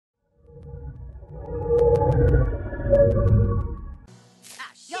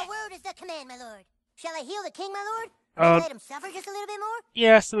the command, my lord. Shall I heal the king, my lord? Maybe let him suffer just a little bit more?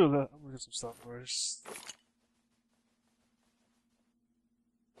 Yeah, still I'm gonna get some stuff first.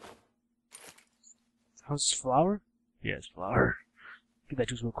 How's this flour? Yes, flour. Get that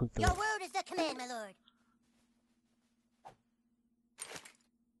juice real quick though. Your word is the command, my lord.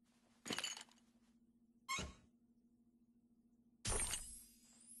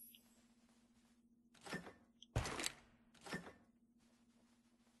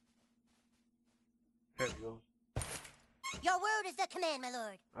 There we go. Your word is the command, my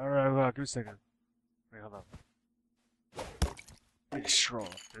lord. Alright, give me a second. Wait, hold on. Make straw.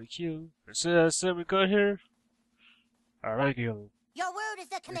 Thank you. That's it, we got here. Alright, thank you. Your word is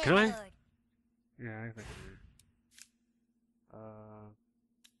the command, Can I? my lord. Yeah, I think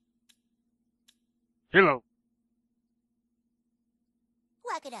hello.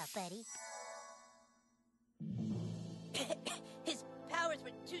 Whack it out, buddy. His powers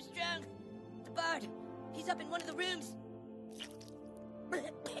were too strong. The bard, he's up in one of the rooms.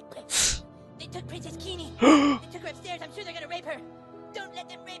 They took Princess Keene. They took her upstairs. I'm sure they're gonna rape her. Don't let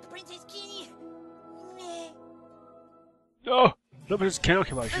them rape Princess Keene. Oh, nobody just can't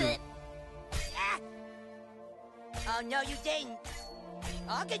come out here. Ah. Oh no, you didn't.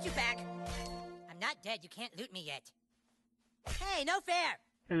 I'll get you back. I'm not dead. You can't loot me yet. Hey, no fair.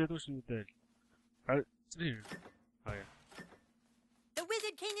 Hey, I thought you were dead. Alright, it's in here. Oh yeah. The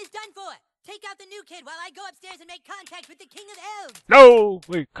Wizard King is done for. Take out the new kid while I go upstairs and make contact with the King of Elves. No!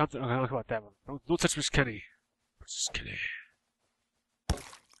 Wait, okay, I don't know about that one. Don't touch Miss Kenny. Miss Kenny.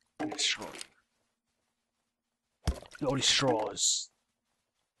 I need straw. All these straws.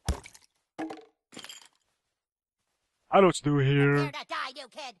 I know what to do here. Prepare to die, new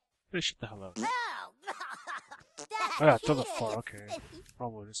kid. Hey, shut the hell up. Oh, Oh yeah, that's double it. four, okay.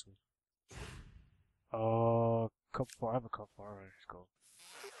 Wrong with this one. Cup 4, I have a cup 4, alright, let's go.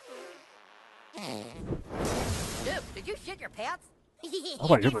 Dude, did you shit your pants? How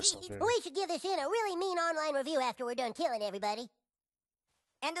about you myself there? We should give this in a really mean online review after we're done killing everybody.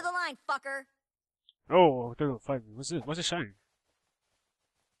 End of the line, fucker. Oh, they're gonna fight me. What's this? What's it shining?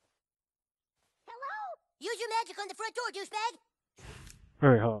 Hello? Use your magic on the front door, douchebag.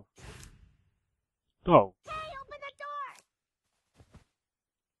 Very hard. Oh. Hey, open the door.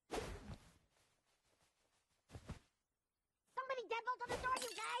 Somebody deadbolt on the door, you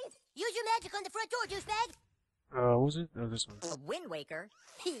guys. Use your magic on the front door, douchebag. What was it? Oh, this one. A Wind Waker?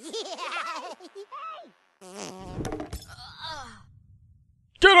 Hey.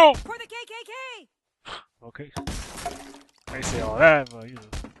 Get him! For the KKK! Okay. I didn't say all that, but you know.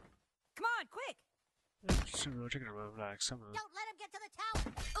 Come on, quick! Just checking around, relax. Some Don't let him get to the tower.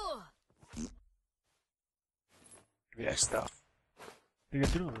 Ugh. give me that stuff. They got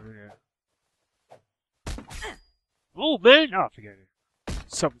through over there. Oh, man! Oh, forget it.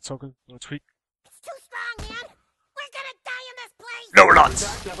 Something token. Little tweak. It's too strong, man. We're gonna die in this place. No, we're not!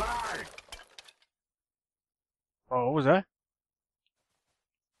 Oh, what was that?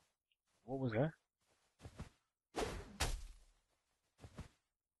 What was that?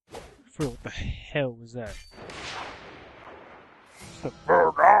 What the hell was that?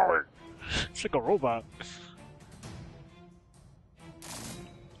 It's like a robot.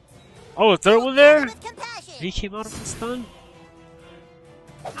 Oh, a third one there? With compassion. He came out of the stun?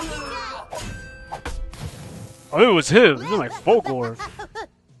 Oh, it was him. It was like folklore.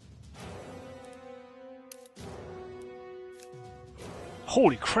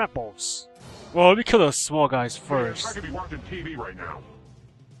 Holy crap balls. Well, let me kill those small guys first. I could be watching TV right now.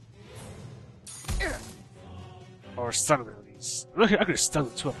 Or stun them at least. I could have stunned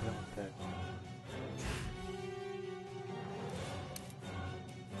them too if I like that.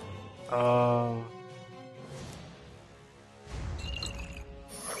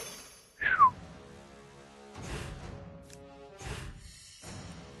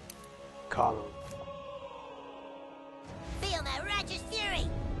 Calm. Feel my righteous fury.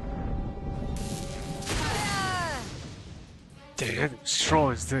 Damn,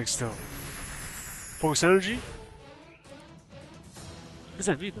 strong as dick still. Focus energy? What does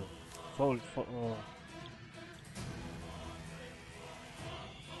that mean though?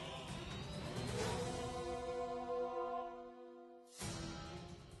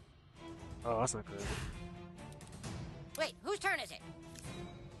 Oh, that's not good. Wait, whose turn is it?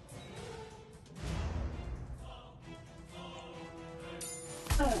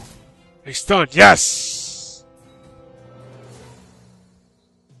 He's stunned, yes!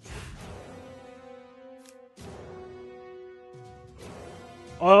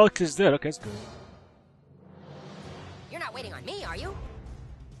 Oh, he's dead, okay, that's good. You're not waiting on me, are you?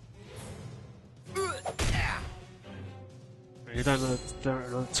 He Get that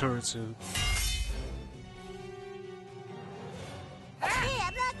another turn or two. Yeah,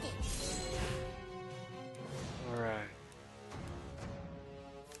 I blocked it. Alright.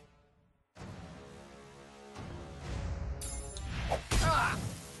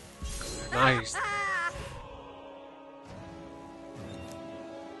 Nice.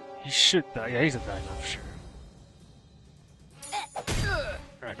 He should die. Yeah, he's a die now for sure.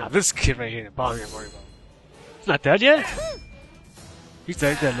 Alright, now this kid right here, the bomb I'm worried about. He's not dead yet? He's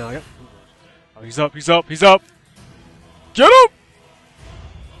dead now, yep. Oh, he's up, he's up, he's up! Get him!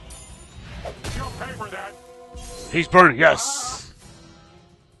 You'll pay for that. He's burning, yes!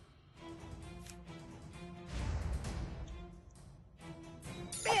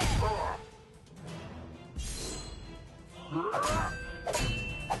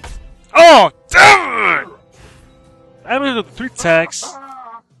 Oh, damn it! I haven't hit 3 attacks.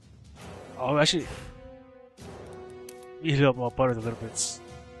 Oh, actually, you hit up my butter a little bit.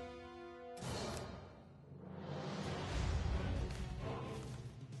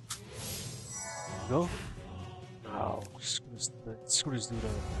 No? No. Screw this dude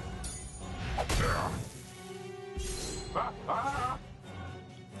up. Up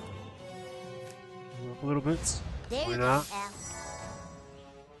a little bit. There Why you go, not? Al.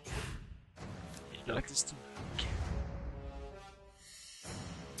 You like this dude? Okay.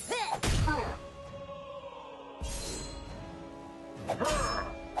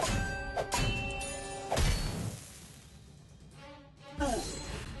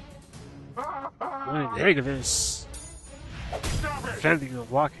 I'm in the hang of this. Defending or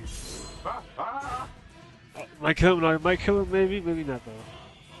blocking. Might kill him, maybe not though.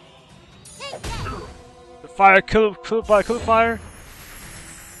 Take that. The fire, kill the fire.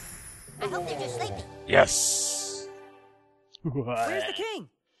 I hope they're just sleeping. Yes. Where's the king?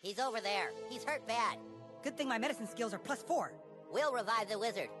 He's over there. He's hurt bad. Good thing my medicine skills are +4. We'll revive the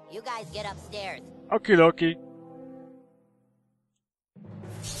wizard. You guys get upstairs. Okie dokie.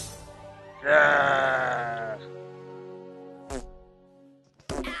 Yeah.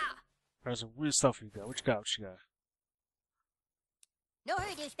 There's some weird stuff you got. What you got? What you got? No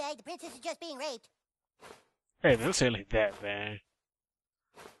hurry, douchebag. The princess is just being raped. Hey, man, don't say it like that, man.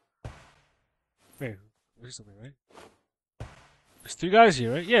 Wait, there's something, right? There's 3 guys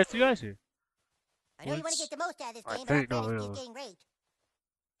here, right? Yeah, 3 guys here. I know you want to What's- get the most out of this I game, but our think- no, friend no. is getting raped.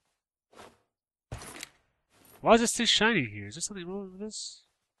 Why is it still shiny here? Is there something wrong with this?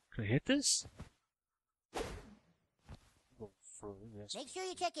 Can I hit this? Go through, yes. Make sure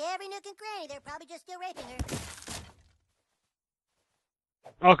you check every nook and cranny. They're probably just still raping her.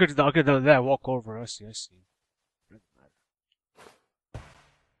 Oh, good. Okay, done that. Walk over. I see.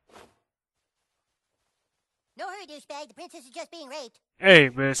 No hurry, douchebag. The princess is just being raped. Hey,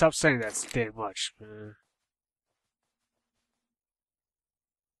 man, stop saying that damn much, man.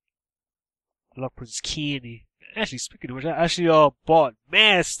 I love Princess Candy. Actually, speaking of which, I actually bought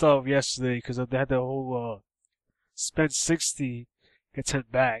mad stuff yesterday because they had the whole spend 60, get 10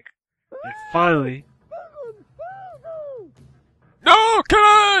 back, and finally. No, can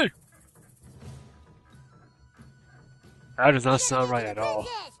I? That does not sound right at all.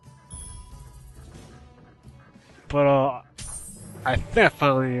 Princess! But I think I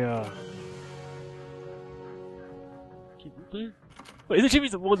finally keep moving. Wait, isn't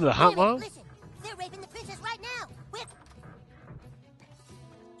Jimmy's the one with the hot Wait a minute, mom? listen. They're raping the princess right now. Whip.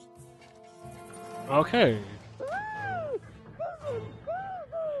 Okay.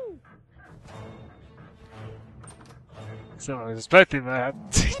 So I was expecting that.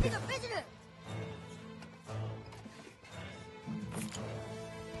 Give me the prisoner.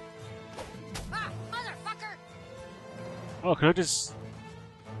 Ah, motherfucker. Oh, can I just?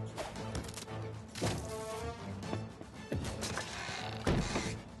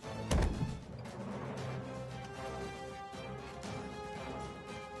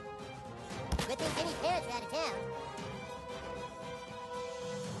 Good thing Jimmy's parents are out of town.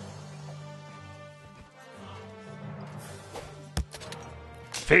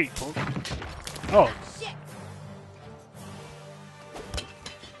 Fateful. Oh, Shit.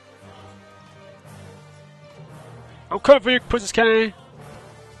 I'm coming for you, Princess Kenny.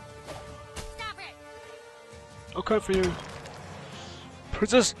 Stop it. I'm coming for you,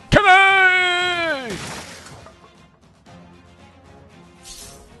 Princess Kenny.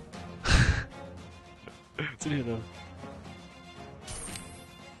 It's in here though.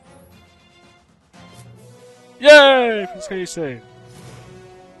 Yay! Princess Kenny saved.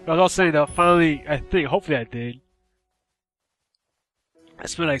 I was all saying that finally, I think, hopefully I did. I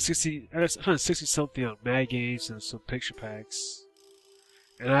spent like 60 something on Mad Games and some picture packs.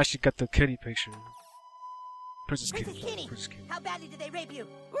 And I actually got the Kenny picture Princess Kitty. Princess Kitty, Princess Kitty. how badly did they rape you?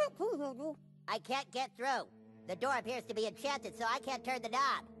 I can't get through. The door appears to be enchanted, so I can't turn the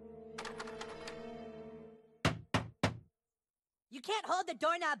knob. You can't hold the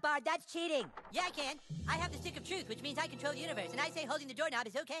doorknob, Bard. That's cheating. Yeah, I can. I have the stick of truth, which means I control the universe, and I say holding the doorknob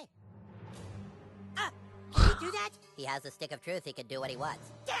is okay. Can you do that? He has the stick of truth. He can do what he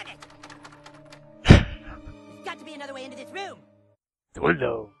wants. Damn it! There's got to be another way into this room. The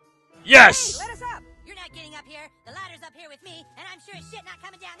window. Yes! Hey, let us up! You're not getting up here. The ladder's up here with me, and I'm sure as shit not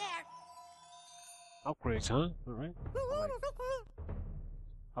coming down there. Upgrades, huh? Alright.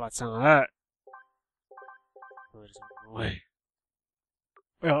 I like some of that. Oh, there's no way.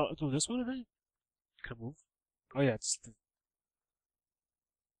 Wait, I'll do this one, I think? Can I move? Oh, yeah, it's the...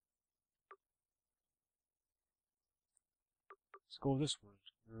 Let's go with this one.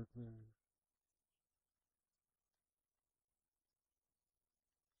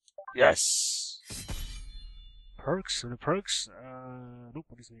 Yes! Perks? And the perks? Nope,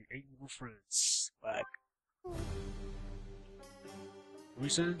 what is it? 8 more friends. Back. What are you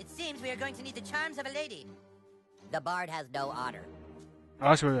saying? It seems we are going to need the charms of a lady. The bard has no honor. Oh,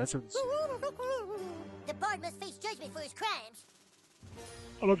 that's what that's what it's. The bard must face judgment for his crimes.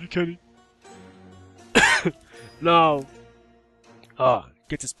 I love you, Kenny. No. Ah,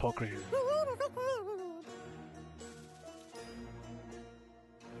 get this poker here. Well,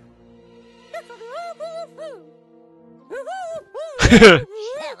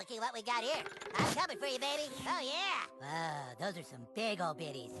 looky what we got here. I'm coming for you, baby. Oh, yeah. Wow, those are some big old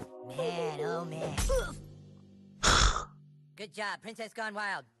biddies. Man, oh man. Good job, Princess Gone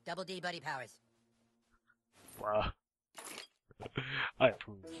Wild. Double D buddy powers. Wow. I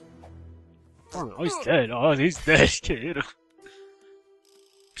approve. Oh, he's dead. Oh, he's dead. Can't hit him.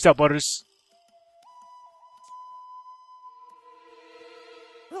 Peace out, Butters.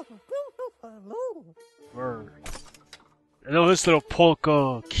 Word. I know this little punk,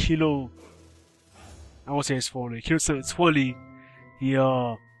 Kilo. I won't say his full name. Kilo 720. He,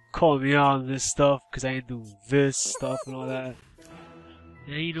 called me out on this stuff because I didn't do this stuff and all that.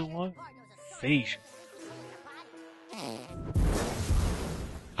 And you know what? Face.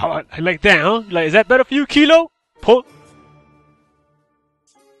 How I like that, huh? Like, is that better for you, Kilo? Pull.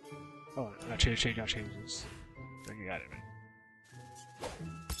 Oh, I'll change this. Okay, you got it, man.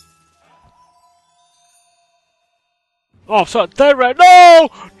 Oh, I'm sorry, dead rat. No!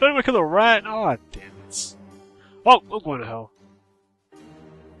 Don't even kill the rat. Oh, damn it. Oh, I'm going to hell.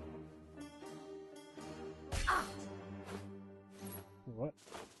 What?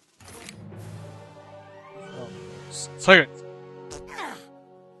 Oh, second.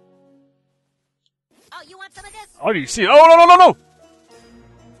 Oh, you want some of this? Oh, do you see? Oh, no!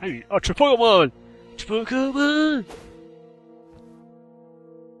 I need Pokemon! Pokemon!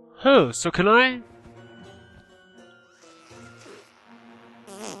 Oh, so can I?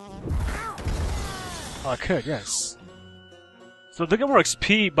 Oh, I could, yes. So do I get more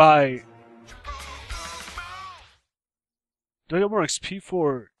XP by... Do I get more XP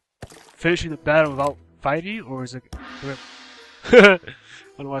for finishing the battle without fighting, or is it... I don't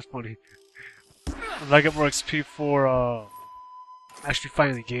know what's funny. Do I get more XP for, actually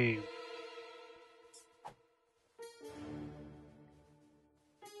fighting the game?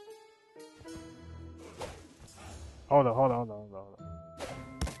 Hold on.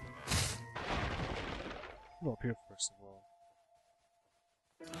 Go up here first of all.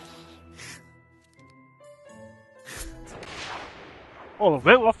 Oh, the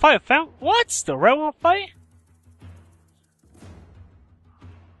red one fight found? What? The red one fight?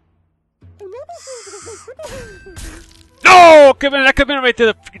 No! That could have been right there,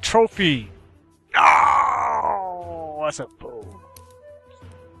 the freaking trophy. Oh, that's a bull.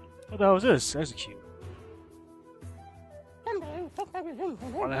 What the hell is this? That's cute.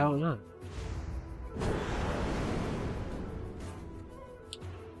 What the hell is that?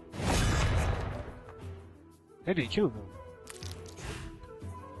 They didn't kill them.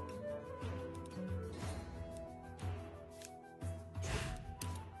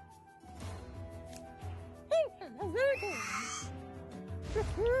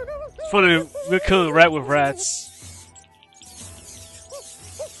 It's funny, we're killing a rat with rats.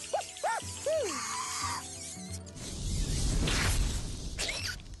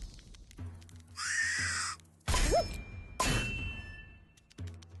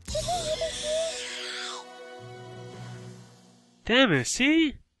 Damn it,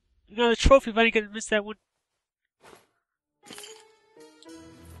 see? You got a trophy if I didn't miss that one.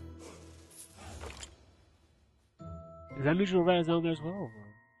 Is that mutual rat down there as well?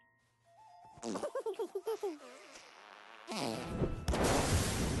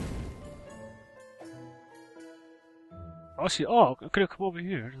 Oh shit! Oh, I could have come over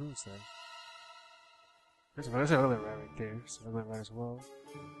here. Who's that? That's another rat right there. So another rat as well.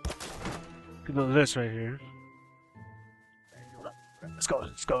 Good little list right here. Let's go.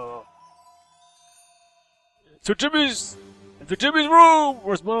 Let's go. To Jimmy's room.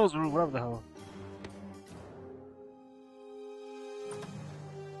 Where's Miles' room? Whatever the hell.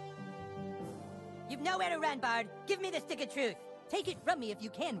 You've nowhere to run, Bard. Give me the stick of truth. Take it from me if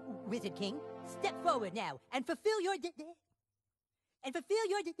you can, Wizard King. Step forward now and fulfill your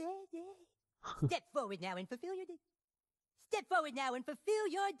Step forward now and fulfill your Step forward now and fulfill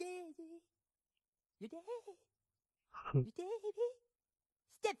your Your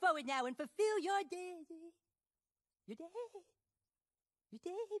Step forward now and fulfill your Your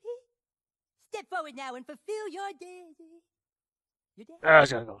Step forward now and fulfill your I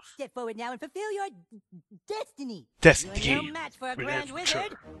gotta go. Step forward now and fulfill your destiny. Destiny. You're no match for a grand Redemption.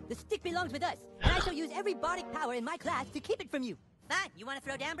 wizard. The stick belongs with us, and I shall use every bardic power in my class to keep it from you. Fine. You want to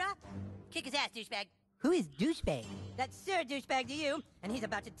throw down, brah? Kick his ass, douchebag. Who is douchebag? That's Sir Douchebag to you, and he's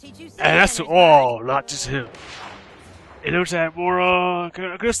about to teach you. And that's to all, not just him. And there's that more, I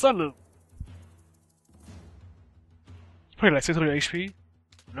could have stunned him. Probably like 600 HP.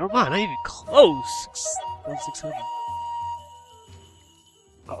 Never mind, not even close. 600.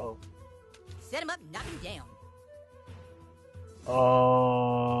 Uh-oh. Set him up, knock him down.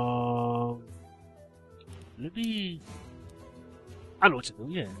 Let me... I know what to do,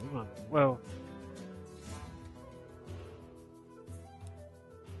 yeah. Well...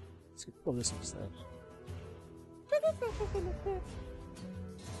 Let's get all this instead.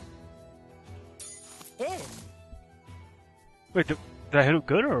 Yeah. Wait, did I hit him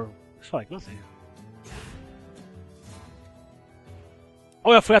good or? It's like nothing.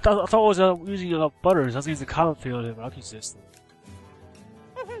 Oh yeah, I forgot. I thought I was using butters. I was using the common thing on him. I'll use this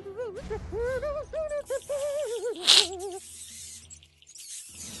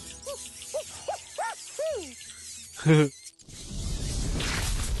thing.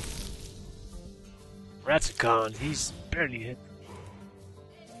 Rats are gone. He's barely hit.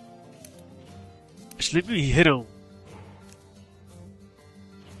 Actually, maybe he hit him.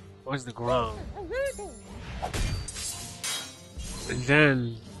 Where's the ground? And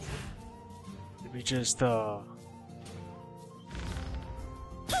then let me just no,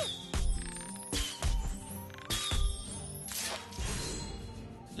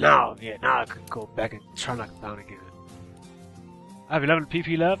 yeah, now I could go back and try to knock him down again. I have 11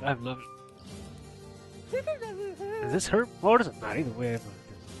 PP left. I have 11. Does this hurt? Well, it doesn't matter either way.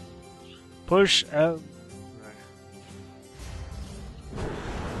 Push out.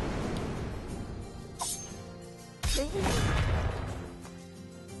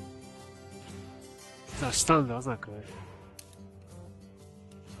 It's not stunned though, that's not good.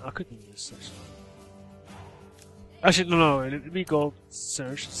 I could do this actually. No, let me go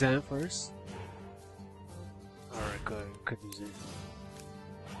search Zan first. Alright, good. Could use it.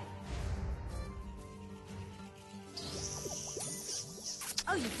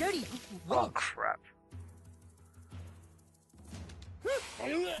 Oh, you dirty! Oh crap.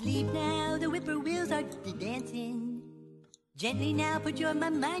 Sleep now, the whippoorwills are dancing. Gently now, put your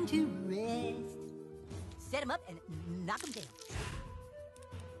mind to rest. Set him up and knock him down.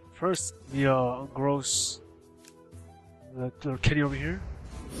 First, the ungross the little kitty over here.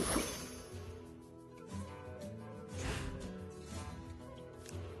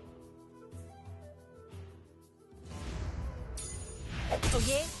 Oh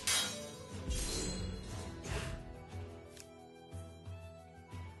yeah?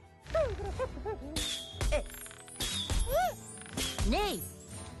 Nay!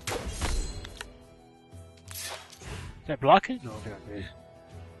 Did I block it? No, okay, okay.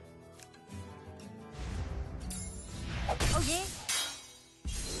 Oh yeah?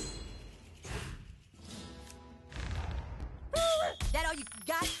 That all you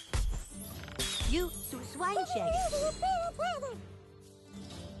got? You swine shaggy.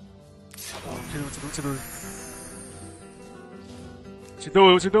 Oh, what's he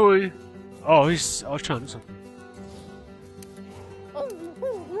doing? What's he doing? Oh, I was trying to do something.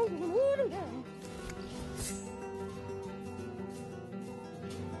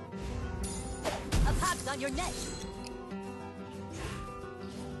 A pop's on your neck.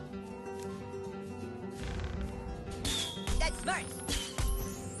 That's smart.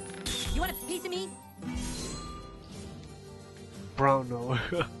 You want a piece of me? Brown, no.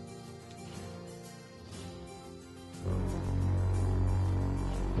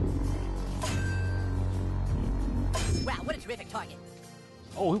 Wow, what a terrific target.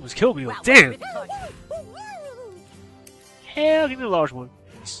 Oh, he was killing me. Wow, what a Damn. terrific target. Hell, give me a large one.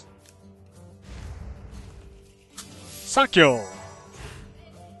 Thank you!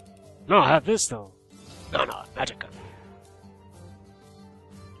 No, I have this though. No, magic.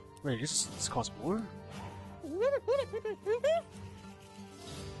 Wait, this costs more?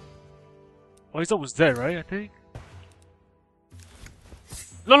 Oh, he's almost dead, right? I think?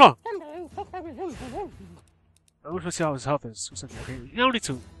 No! I wish I see how his health is. Okay, you don't need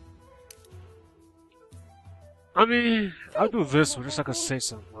to. I mean, I'll do this one just so I can save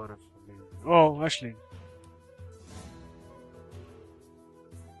some mana for me. Oh, actually.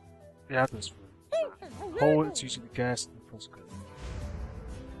 Yeah, I'll do this one. Hold it to using the gas and press good.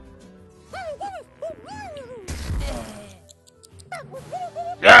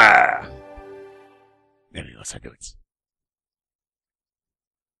 Yeah! There we go, let's do it.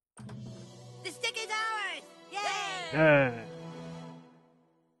 The stick is ours! Yay! Yeah.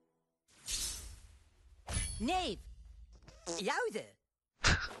 Knave! Yowza!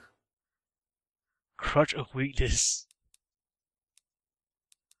 Crutch of weakness.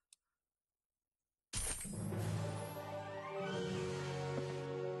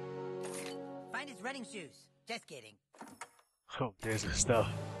 Find his running shoes. Just kidding. Oh, there's the stuff.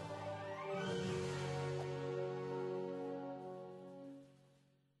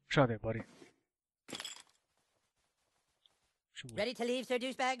 Try there, buddy. Ready to leave, Sir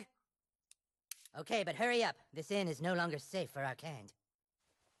Douchebag? Okay, but hurry up. This inn is no longer safe for our kind.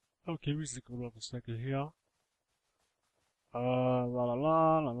 Okay, we just go up a second here.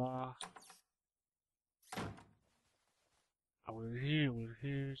 La. We're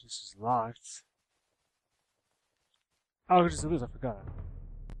here. This is locked. Oh, I can just do this, I forgot.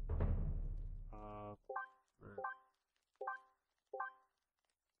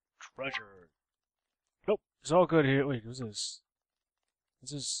 Treasure. Nope, it's all good here. Wait, what's this?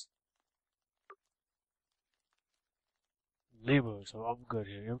 This is labor, so I'm good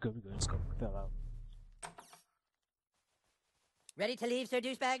here. I'm good. Let's go. Put that out. Ready to leave, Sir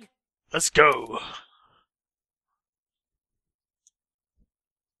Douchebag? Let's go.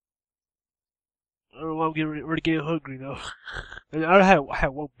 I don't know why I'm already getting hungry though. I had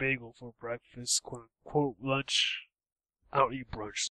one bagel for breakfast, quote unquote lunch. I don't eat brunch.